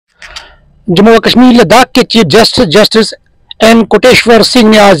जम्मू व कश्मीर लद्दाख के chief justice N Koteshwar Singh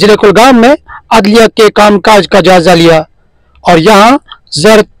ने आज जिले कुलगाम में अदलिया के कामकाज का जायजा लिया और यहां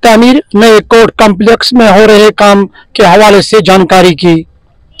ज़र तामीर नए कोर्ट कॉम्प्लेक्स में हो रहे काम के हवाले से जानकारी की।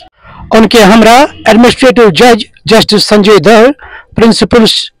 उनके हमरा एडमिनिस्ट्रेटिव जज जस्टिस संजय दर, प्रिंसिपल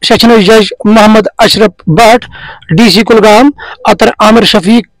सेशनल जज मोहम्मद अशरफ भट्ट, डीसी कुलगाम अतर आमिर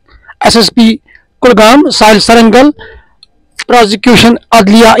शफीक, एसएसपी कुलगाम साहिल सरंगल, प्रोसिक्यूशन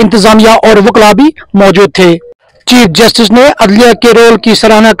अदलिया इंतजामिया और वकला भी मौजूद थे। चीफ जस्टिस ने अदलिया के रोल की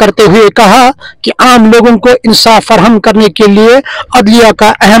सराहना करते हुए कहा कि आम लोगों को इंसाफ फराहम करने के लिए अदलिया का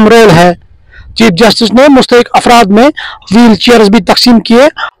अहम रोल है। चीफ जस्टिस ने मुस्तहिक अफराद में व्हील चेयर्स भी तकसीम किए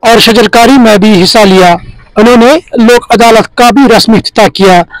और शजरकारी में भी हिस्सा लिया। उन्होंने लोक अदालत का भी रस्मी इफ्तिताह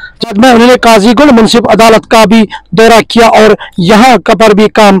किया, जिसमें उन्होंने काजीगुल मुंसिफ अदालत का भी दौरा किया और यहाँ पर भी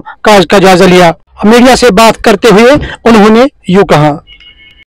काम काज का जायजा लिया। मीडिया से बात करते हुए उन्होंने यूं कहा,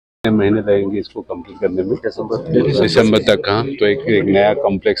 महीने लगेंगे इसको कंप्लीट करने में, दिसंबर तक। हाँ, तो एक नया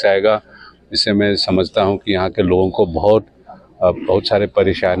कॉम्प्लेक्स आएगा, जिससे मैं समझता हूँ कि यहाँ के लोगों को बहुत सारे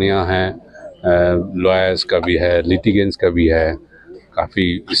परेशानियाँ हैं, लॉयर्स का भी है, लिटिगेंट्स का भी है, काफ़ी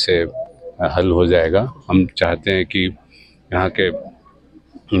इससे हल हो जाएगा। हम चाहते हैं कि यहाँ के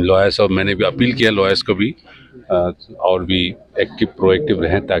लॉयर्स, और मैंने भी अपील किया लॉयर्स को भी और भी एक्टिव प्रोएक्टिव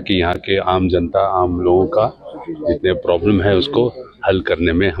रहें, ताकि यहाँ के आम जनता, आम लोगों का जितने प्रॉब्लम है उसको हल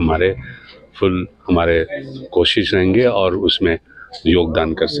करने में हमारे कोशिश रहेंगे और उसमें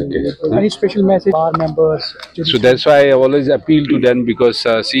योगदान कर सके। Any special message for members? So that's why I always appeal to them, because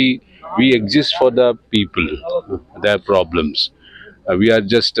see, we exist for the people, their problems. We are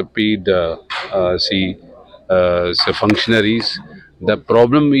just paid functionaries. The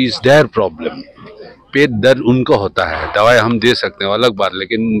problem is their problem. पेट दर्द उनको होता है, दवाई हम दे सकते हैं अलग बात,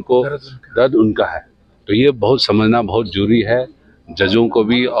 लेकिन उनको दर्द उनका है। तो ये बहुत समझना बहुत जरूरी है, जजों को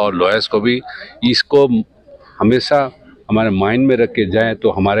भी और लॉयर्स को भी। इसको हमेशा हमारे माइंड में रख के जाएं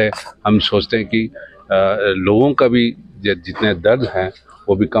तो हम सोचते हैं कि लोगों का भी जितने दर्द हैं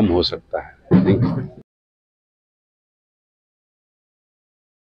वो भी कम हो सकता है।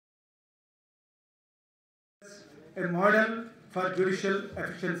 A model for judicial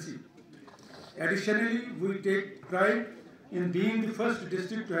efficiency. Additionally, we take pride in being the first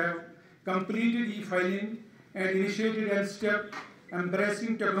district to have completed e-filing and initiated a step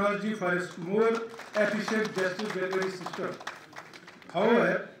embracing technology for a more efficient justice delivery system.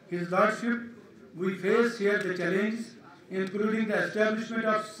 However, His Lordship, we face here the challenges, including the establishment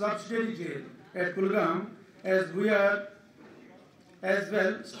of subsidiary jail at Kulgam,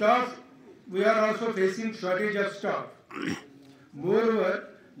 we are also facing shortage of staff. Moreover,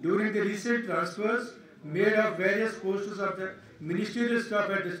 during the recent transfers made of various posts of the ministerial staff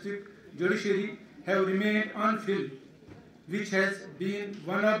at district judiciary have remained unfilled, which has been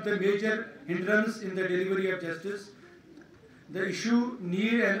one of the major hindrances in the delivery of justice. The issue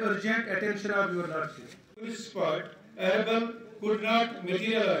needs an urgent attention of your Lordship. This spot, Arable could not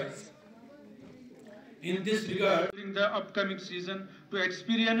materialize. In this regard, during the upcoming season to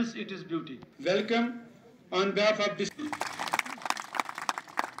experience its beauty. Welcome on behalf of this.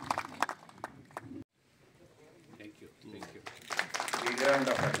 Big round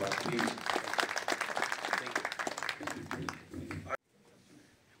of applause, please.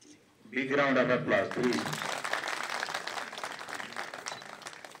 Big round of applause, please.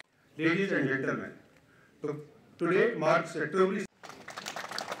 Ladies and gentlemen, today marks a truly.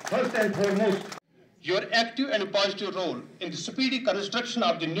 First and foremost, your active and positive role in the speedy construction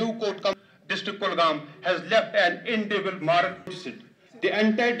of the new court district Kulgam has left an indelible mark. The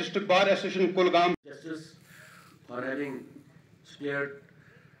entire district bar association Kulgam. Justice for having spared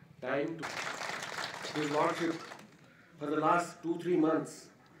time to His Lordship for the last 2-3 months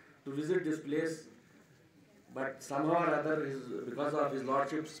to visit this place, but somehow or other, because of His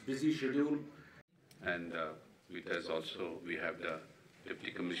Lordship's busy schedule. And with us also we have the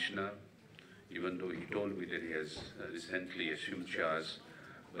Deputy Commissioner, even though he told me that he has recently assumed charge,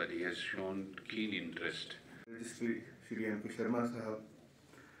 but he has shown keen interest. Registry Shri NK Sharma Sahab,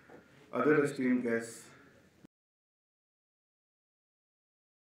 other esteemed guests,